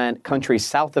government, countries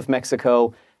south of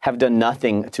Mexico, have done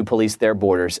nothing to police their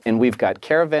borders. And we've got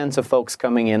caravans of folks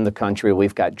coming in the country.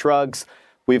 We've got drugs.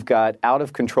 We've got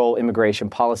out-of-control immigration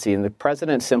policy. And the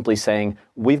president's simply saying,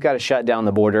 we've got to shut down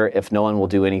the border if no one will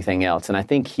do anything else. And I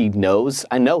think he knows,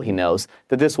 I know he knows,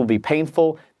 that this will be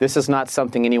painful. This is not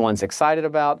something anyone's excited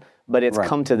about. But it's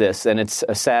come to this, and it's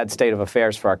a sad state of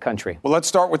affairs for our country. Well, let's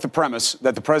start with the premise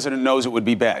that the president knows it would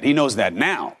be bad. He knows that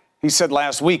now. He said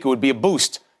last week it would be a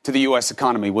boost to the U.S.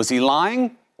 economy. Was he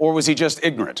lying, or was he just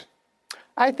ignorant?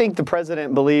 I think the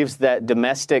president believes that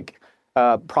domestic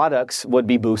products would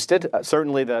be boosted.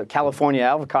 Certainly the California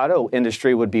avocado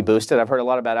industry would be boosted. I've heard a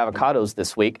lot about avocados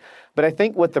this week. But I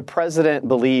think what the president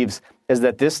believes is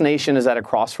that this nation is at a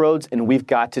crossroads and we've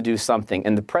got to do something.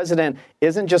 And the president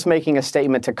isn't just making a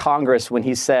statement to Congress when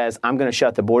he says, I'm going to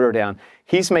shut the border down.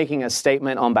 He's making a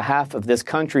statement on behalf of this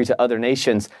country to other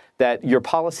nations that your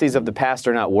policies of the past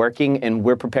are not working and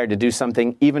we're prepared to do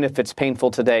something, even if it's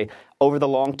painful today. Over the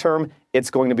long term, it's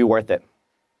going to be worth it.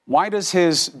 Why does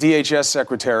his DHS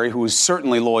secretary, who is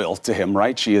certainly loyal to him,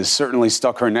 right? She has certainly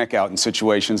stuck her neck out in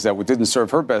situations that didn't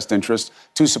serve her best interest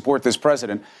to support this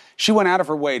president. She went out of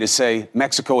her way to say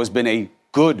Mexico has been a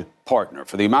good partner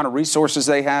for the amount of resources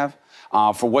they have,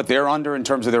 for what they're under in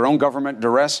terms of their own government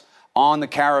duress on the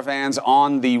caravans,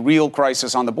 on the real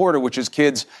crisis on the border, which is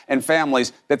kids and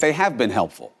families, that they have been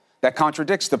helpful. That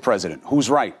contradicts the president. Who's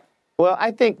right? Well,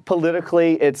 I think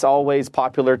politically it's always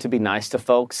popular to be nice to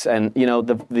folks. And, you know,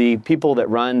 the people that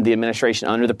run the administration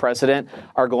under the president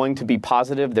are going to be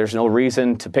positive. There's no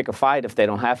reason to pick a fight if they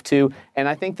don't have to. And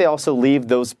I think they also leave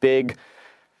those big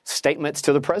statements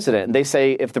to the president. They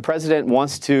say if the president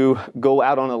wants to go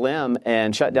out on a limb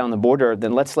and shut down the border,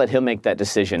 then let's let him make that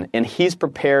decision. And he's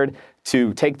prepared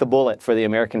to take the bullet for the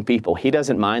American people. He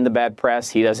doesn't mind the bad press.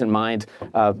 He doesn't mind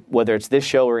whether it's this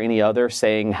show or any other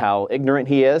saying how ignorant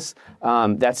he is.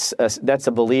 That's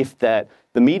a belief that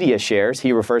the media shares.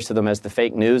 He refers to them as the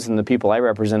fake news, and the people I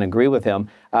represent agree with him.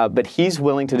 But he's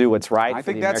willing to do what's right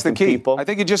for the American people. I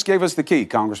think he just gave us the key,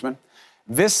 Congressman.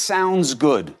 This sounds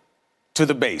good to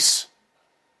the base.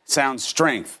 Sounds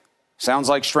strength. Sounds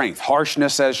like strength.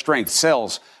 Harshness as strength.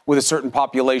 Sells with a certain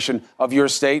population of your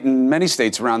state and many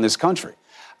states around this country.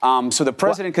 So the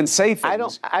president can say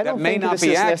things that may not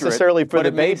be accurate, necessarily for but the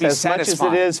it may base be as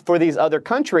satisfying. much as it is for these other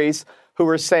countries who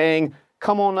are saying,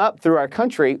 come on up through our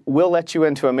country. We'll let you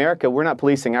into America. We're not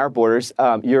policing our borders.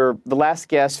 The last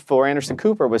guest for Anderson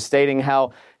Cooper was stating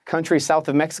how countries south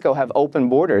of Mexico have open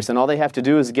borders, and all they have to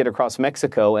do is get across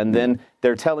Mexico, and then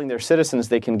they're telling their citizens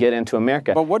they can get into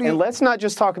America. But and let's not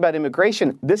just talk about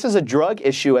immigration. This is a drug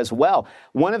issue as well.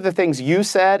 One of the things you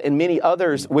said and many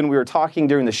others when we were talking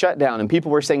during the shutdown, and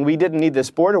people were saying we didn't need this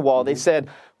border wall, they said,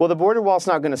 well, the border wall's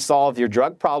not going to solve your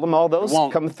drug problem. All those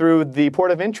come through the port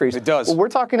of entries. It does. Well, we're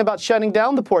talking about shutting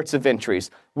down the ports of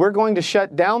entries. We're going to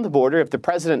shut down the border if the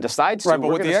president decides to. Right, but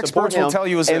we're what going the to support experts will him tell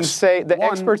you is and this. say the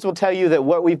experts will tell you that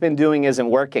what we've been doing isn't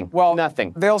working. Well,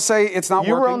 nothing. They'll say it's not working.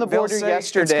 You were on the border They'll say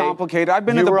yesterday. It's complicated. I've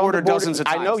been to the border dozens of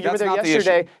times. I know you were That's there not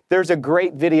yesterday. There's a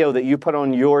great video that you put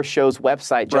on your show's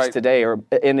website just today,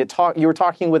 you were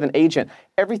talking with an agent.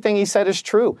 Everything he said is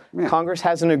true. Yeah. Congress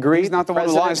hasn't agreed. He's not the one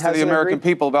who lies to the American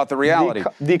people about the reality.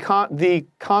 The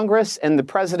Congress and the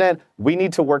president, we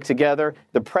need to work together.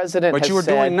 The president has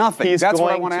said doing nothing. He's That's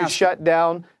going what I to shut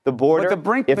down the border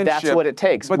if that's what it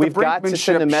takes. We've got to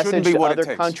send a message to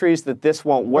other countries that this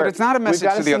won't work. But it's not a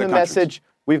message to the other countries.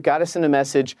 We've got to send a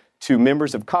message to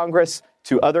members of Congress,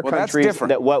 to other countries,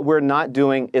 that what we're not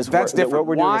doing is that's different. What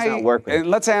we're doing is not working. And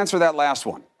let's answer that last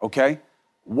one, okay?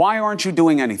 Why aren't you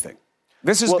doing anything?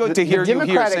 This is good to hear you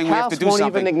here saying we have to do something. The Democratic House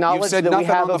won't even acknowledge that we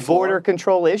have a border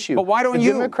control issue. But why don't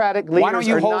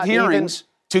you hold hearings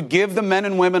to give the men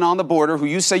and women on the border who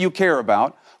you say you care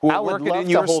about, who are working in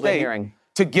your state,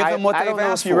 to give them what they've asked for? I don't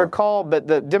know if you recall, but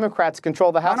the Democrats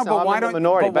control the House and I'm in the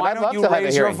minority. But why don't you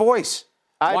raise your voice?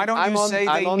 Why don't you say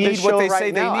they need what they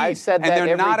say they need? I said that and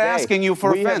they're not asking you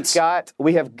for offense.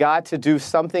 We have got to do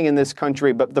something in this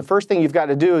country. But the first thing you've got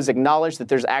to do is acknowledge that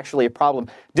there's actually a problem.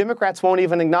 Democrats won't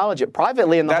even acknowledge it.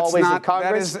 Privately in the hallways of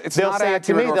Congress, they'll say it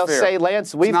to me. They'll say,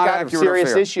 Lance, we've got a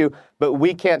serious issue, but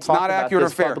we can't talk about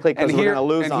this publicly because we're going to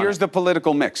lose on it. And here's the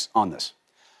political mix on this.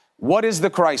 What is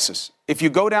the crisis? If you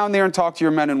go down there and talk to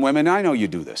your men and women, I know you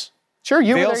do this. Sure,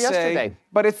 you were there yesterday.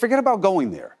 But forget about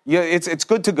going there. It's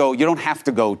good to go. You don't have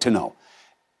to go to know.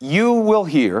 You will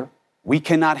hear, we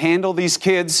cannot handle these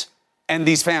kids and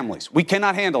these families. We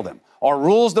cannot handle them. Our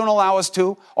rules don't allow us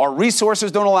to. Our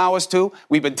resources don't allow us to.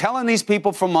 We've been telling these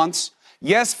people for months,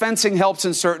 yes, fencing helps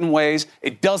in certain ways.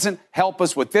 It doesn't help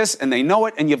us with this, and they know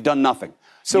it, and you've done nothing.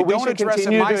 So You we don't should address it.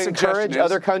 continue My to suggestion encourage is-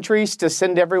 other countries to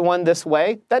send everyone this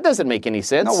way? That doesn't make any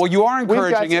sense. No, well, you are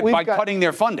encouraging it by cutting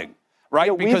their funding, right?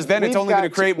 Yeah, because then it's only going to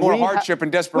create more hardship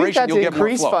and desperation. You'll get more flow.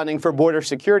 We've got to increase funding for border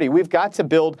security. We've got to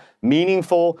build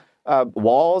meaningful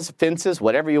walls, fences,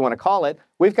 whatever you want to call it.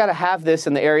 We've got to have this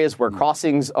in the areas where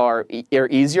crossings are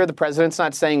easier. The president's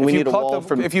not saying we need a wall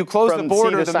from If you close the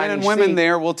border, the men and women sea.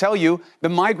 there will tell you the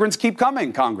migrants keep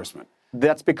coming, Congressman.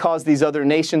 That's because these other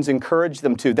nations encourage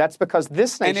them to. That's because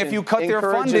this nation And if you cut their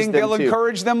encourages funding, them they'll to.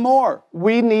 encourage them more.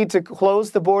 We need to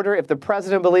close the border if the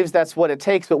president believes that's what it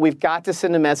takes, but we've got to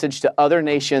send a message to other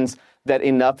nations that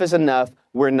enough is enough.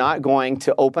 We're not going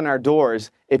to open our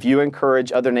doors if you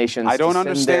encourage other nations I don't to send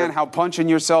understand how punching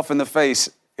yourself in the face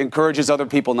encourages other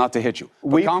people not to hit you.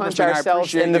 But We punch Congressman, I ourselves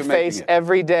appreciate in the you making face it.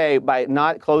 every day by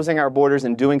not closing our borders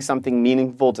and doing something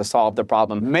meaningful to solve the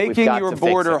problem. We've Making got your to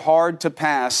fix border it. hard to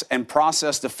pass and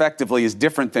processed effectively is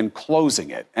different than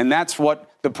closing it. And that's what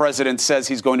the president says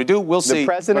he's going to do. We'll see. The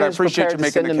president but I is appreciate prepared you to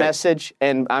making send the a case. message,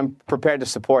 and I'm prepared to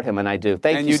support him, and I do.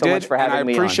 Thank And you so did, much for having and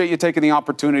me I appreciate you taking the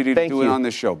opportunity to Thank do it you. on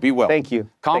this show. Be well. Thank you.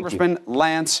 Congressman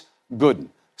Lance Gooden.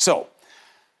 So,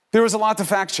 there was a lot to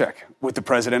fact check with the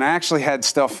president. I actually had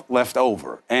stuff left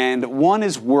over, and one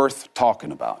is worth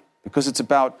talking about because it's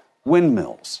about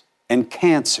windmills and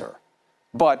cancer.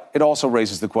 But it also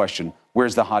raises the question,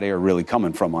 where's the hot air really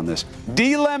coming from on this?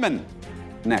 D. Lemon,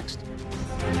 next.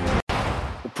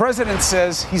 The president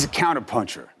says he's a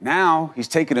counterpuncher. Now he's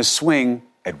taking a swing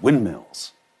at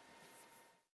windmills.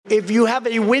 If you have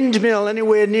a windmill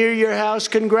anywhere near your house,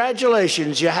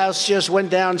 congratulations. Your house just went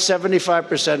down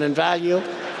 75% in value.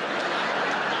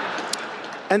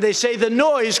 And they say the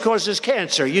noise causes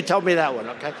cancer. You told me that one,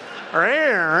 okay?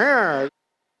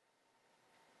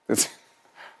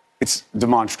 It's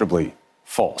demonstrably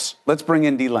false. Let's bring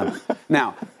in D. Lemon.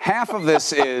 Now, half of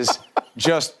this is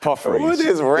just puffery. What is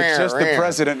It's just the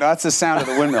president. That's the sound of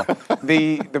the windmill.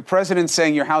 The president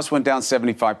saying your house went down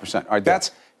 75%. All right,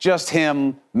 that's just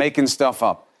him making stuff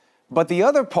up. But the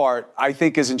other part, I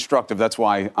think, is instructive. That's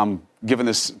why I'm giving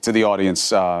this to the audience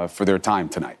for their time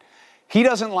tonight. He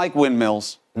doesn't like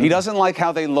windmills. He doesn't like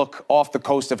how they look off the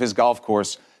coast of his golf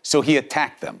course, so he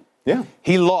attacked them. Yeah.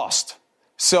 He lost.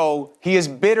 So he is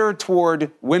bitter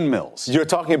toward windmills. You're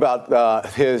talking about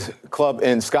his club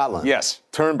in Scotland. Yes.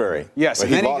 Turnberry. Yes, where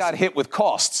and then he lost got it. hit with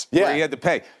costs Yeah. where he had to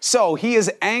pay. So he is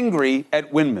angry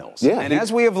at windmills. Yeah, and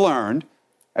as we have learned,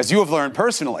 as you have learned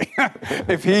personally,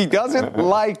 if he doesn't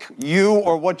like you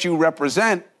or what you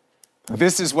represent,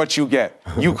 this is what you get.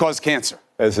 You cause cancer.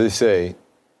 As they say,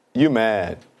 you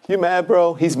mad. You mad,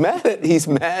 bro? He's mad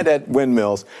at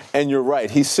windmills. And you're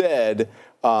right. He said,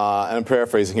 and I'm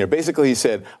paraphrasing here, basically he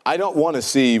said, I don't want to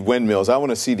see windmills. I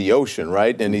want to see the ocean,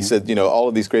 right? And he said, all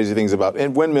of these crazy things about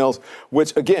and windmills,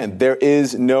 which, again, there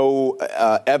is no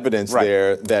evidence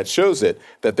there that shows it,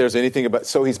 that there's anything about.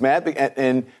 So he's mad,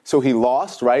 and so he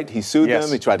lost, right? He sued them.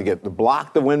 He tried to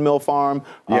block the windmill farm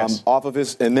off of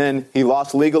his, and then he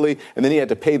lost legally, and then he had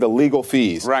to pay the legal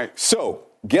fees. Right. So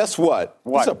guess what?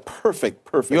 This is a perfect.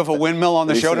 You have a windmill on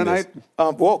the show tonight?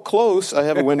 Well, close. I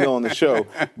have a windmill on the show.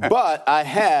 But I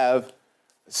have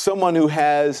someone who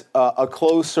has a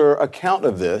closer account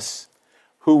of this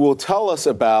who will tell us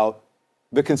about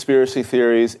the conspiracy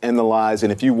theories and the lies.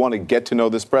 And if you want to get to know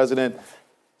this president,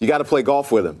 you got to play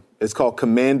golf with him. It's called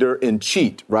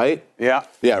Commander-in-Cheat, right? Yeah.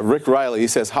 Yeah, Rick Riley. He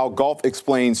says how golf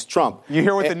explains Trump. You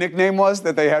hear what the nickname was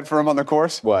that they had for him on the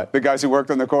course? What? The guys who worked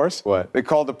on the course? What? They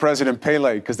called the president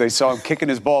Pele because they saw him kicking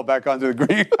his ball back onto the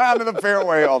green, onto the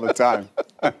fairway all the time.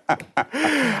 Hey,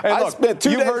 I look, spent 2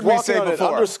 you've days heard me walking say on it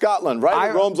before. under Scotland, right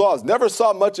at Rome's laws. Never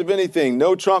saw much of anything.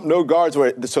 No Trump, no guards.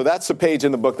 So that's the page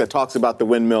in the book that talks about the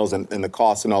windmills and the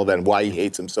costs and all that and why he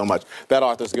hates him so much. That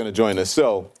author's going to join us.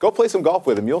 So go play some golf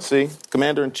with him. You'll see.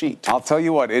 Commander-in-Cheat. I'll tell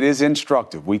you what, it is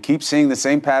instructive. We keep seeing the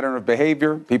same pattern of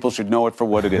behavior. People should know it for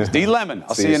what it is. D. Lemon,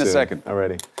 I'll see you in a soon. second. All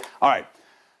righty. All right.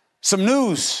 Some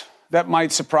news that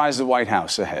might surprise the White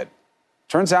House ahead.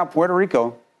 Turns out Puerto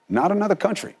Rico, not another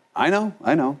country. I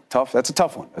know. Tough. That's a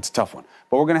tough one.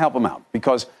 But we're going to help them out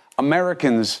because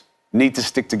Americans need to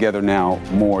stick together now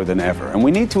more than ever. And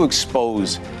we need to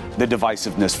expose the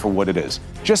divisiveness for what it is.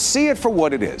 Just see it for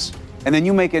what it is. And then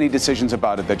you make any decisions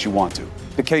about it that you want to.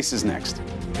 The case is next.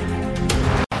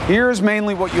 Here's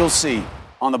mainly what you'll see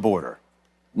on the border.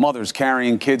 Mothers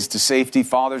carrying kids to safety,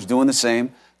 fathers doing the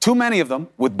same. Too many of them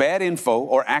with bad info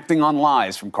or acting on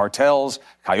lies from cartels,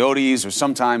 coyotes, or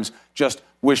sometimes just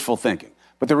wishful thinking.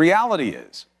 But the reality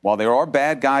is, while there are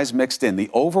bad guys mixed in, the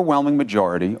overwhelming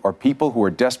majority are people who are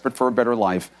desperate for a better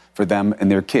life for them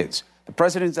and their kids. The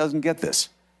president doesn't get this,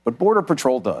 but Border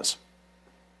Patrol does.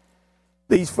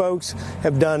 These folks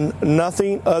have done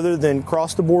nothing other than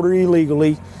cross the border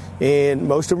illegally, and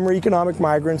most of them are economic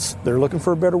migrants. They're looking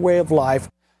for a better way of life.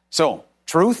 So,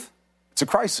 truth? It's a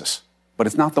crisis, but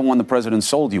it's not the one the president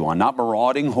sold you on. Not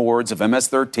marauding hordes of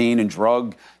MS-13 and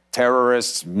drug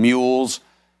terrorists, mules.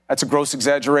 That's a gross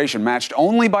exaggeration, matched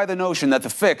only by the notion that the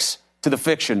fix to the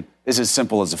fiction is as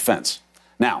simple as a fence.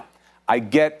 Now, I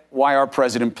get why our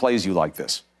president plays you like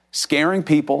this. Scaring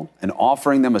people and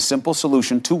offering them a simple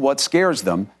solution to what scares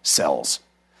them sells.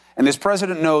 And this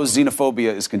president knows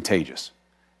xenophobia is contagious.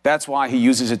 That's why he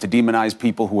uses it to demonize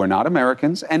people who are not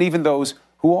Americans and even those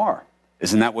who are.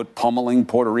 Isn't that what pummeling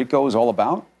Puerto Rico is all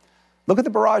about? Look at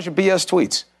the barrage of BS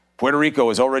tweets. Puerto Rico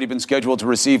has already been scheduled to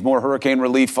receive more hurricane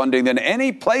relief funding than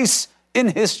any place in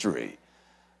history.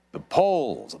 The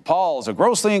Pauls are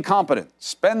grossly incompetent,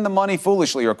 spend the money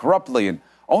foolishly or corruptly, and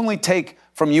only take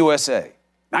from USA.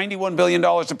 $91 billion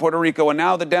to Puerto Rico, and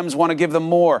now the Dems want to give them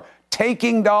more,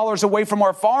 taking dollars away from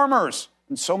our farmers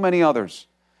and so many others.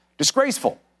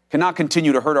 Disgraceful. Cannot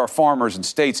continue to hurt our farmers and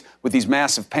states with these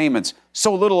massive payments.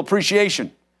 So little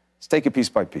appreciation. Let's take it piece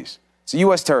by piece. It's a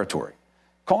U.S. territory.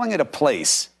 Calling it a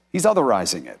place, he's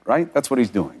otherizing it, right? That's what he's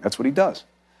doing. That's what he does.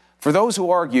 For those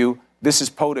who argue this is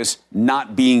POTUS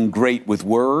not being great with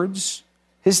words,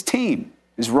 his team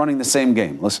is running the same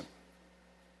game. Listen.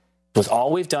 With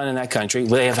all we've done in that country,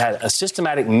 they have had a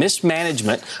systematic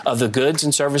mismanagement of the goods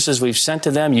and services we've sent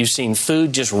to them. You've seen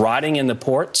food just rotting in the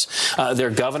ports. Their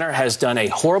governor has done a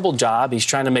horrible job. He's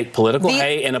trying to make political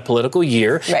hay in a political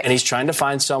year, right, and he's trying to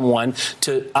find someone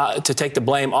to take the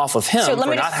blame off of him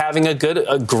for not having a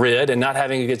good grid and not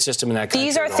having a good system in that country.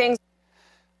 These are things.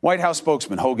 White House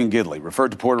spokesman Hogan Gidley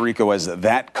referred to Puerto Rico as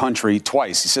that country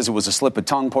twice. He says it was a slip of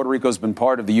tongue. Puerto Rico's been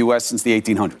part of the U.S. since the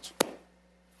 1800s.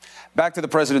 Back to the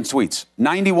president's tweets.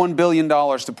 $91 billion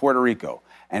to Puerto Rico.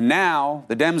 And now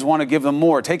the Dems want to give them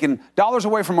more, taking dollars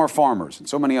away from our farmers and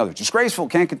so many others. Disgraceful,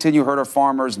 can't continue, hurt our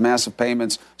farmers, massive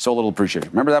payments, so little appreciation.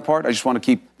 Remember that part? I just want to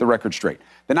keep the record straight.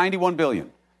 The $91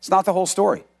 billion, it's not the whole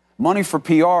story. Money for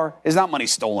PR is not money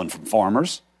stolen from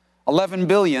farmers. $11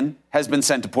 billion has been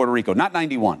sent to Puerto Rico, not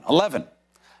 91, 11.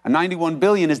 And $91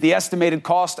 billion is the estimated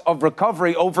cost of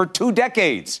recovery over 2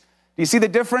 decades. Do you see the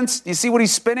difference? Do you see what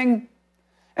he's spinning?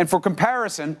 And for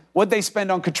comparison, what'd they spend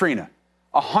on Katrina?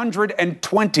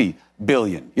 $120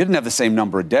 billion. You didn't have the same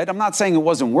number of dead. I'm not saying it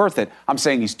wasn't worth it. I'm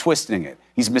saying he's twisting it.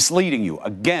 He's misleading you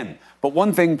again. But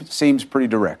one thing seems pretty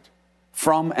direct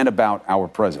from and about our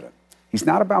president. He's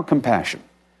not about compassion.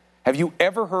 Have you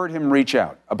ever heard him reach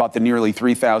out about the nearly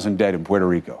 3,000 dead in Puerto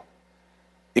Rico?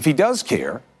 If he does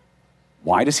care,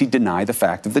 why does he deny the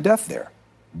fact of the death there?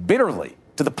 Bitterly,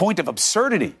 to the point of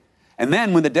absurdity. And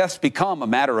then when the deaths become a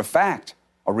matter of fact,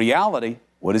 a reality,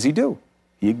 what does he do?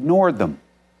 He ignored them.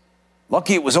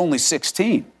 Lucky it was only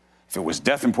 16. If it was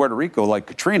death in Puerto Rico like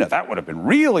Katrina, that would have been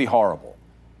really horrible.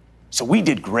 So we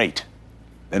did great.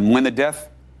 Then when the death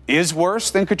is worse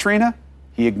than Katrina,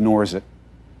 he ignores it.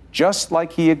 Just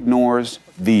like he ignores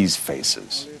these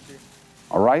faces.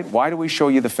 All right? Why do we show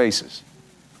you the faces?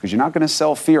 Because you're not going to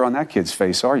sell fear on that kid's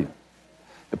face, are you?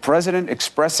 The president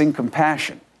expressing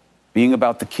compassion, being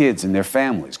about the kids and their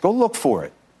families. Go look for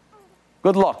it.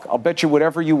 Good luck. I'll bet you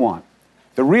whatever you want.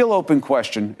 The real open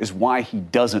question is why he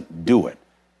doesn't do it.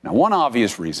 Now, one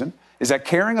obvious reason is that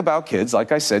caring about kids,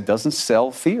 like I said, doesn't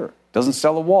sell fear, doesn't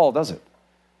sell a wall, does it?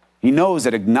 He knows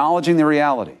that acknowledging the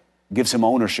reality gives him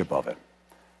ownership of it.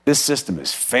 This system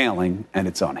is failing, and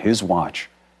it's on his watch.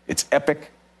 It's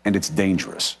epic, and it's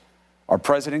dangerous. Our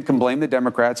president can blame the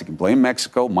Democrats, he can blame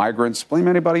Mexico, migrants, blame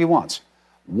anybody he wants.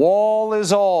 Wall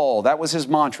is all. That was his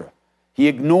mantra. He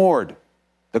ignored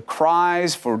the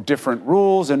cries for different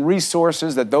rules and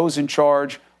resources that those in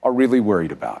charge are really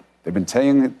worried about. They've been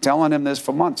telling him this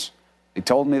for months. They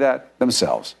told me that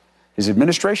themselves. His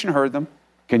administration heard them,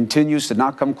 continues to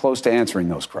not come close to answering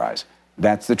those cries.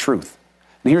 That's the truth.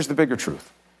 And here's the bigger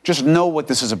truth. Just know what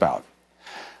this is about.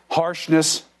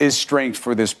 Harshness is strength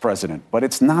for this president, but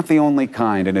it's not the only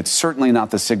kind, and it's certainly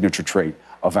not the signature trait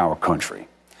of our country.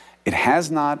 It has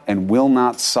not and will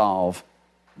not solve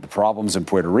the problems in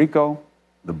Puerto Rico,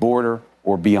 the border,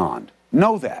 or beyond.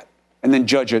 Know that, and then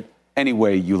judge it any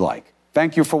way you like.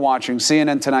 Thank you for watching.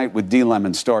 CNN Tonight with D.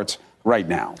 Lemon starts right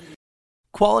now.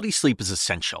 Quality sleep is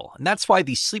essential, and that's why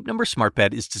the Sleep Number Smart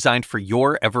Bed is designed for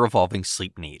your ever-evolving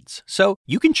sleep needs. So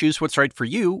you can choose what's right for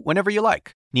you whenever you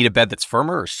like. Need a bed that's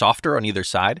firmer or softer on either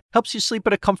side? Helps you sleep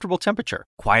at a comfortable temperature.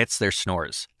 Quiets their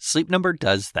snores. Sleep Number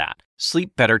does that.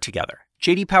 Sleep better together.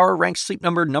 JD Power ranks Sleep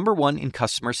Number number 1 in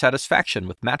customer satisfaction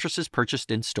with mattresses purchased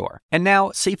in-store. And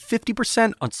now, save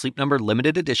 50% on Sleep Number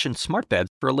limited edition smart beds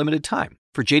for a limited time.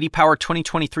 For JD Power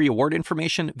 2023 award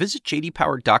information, visit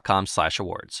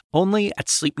jdpower.com/awards. Only at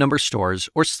Sleep Number stores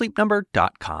or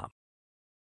sleepnumber.com.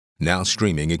 Now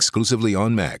streaming exclusively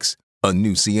on Max, a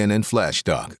new CNN flash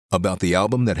doc about the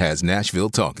album that has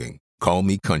Nashville talking, Call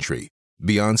Me Country.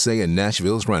 Beyoncé and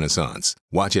Nashville's Renaissance.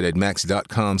 Watch it at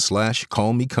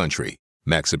max.com/callmecountry.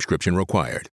 Max subscription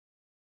required.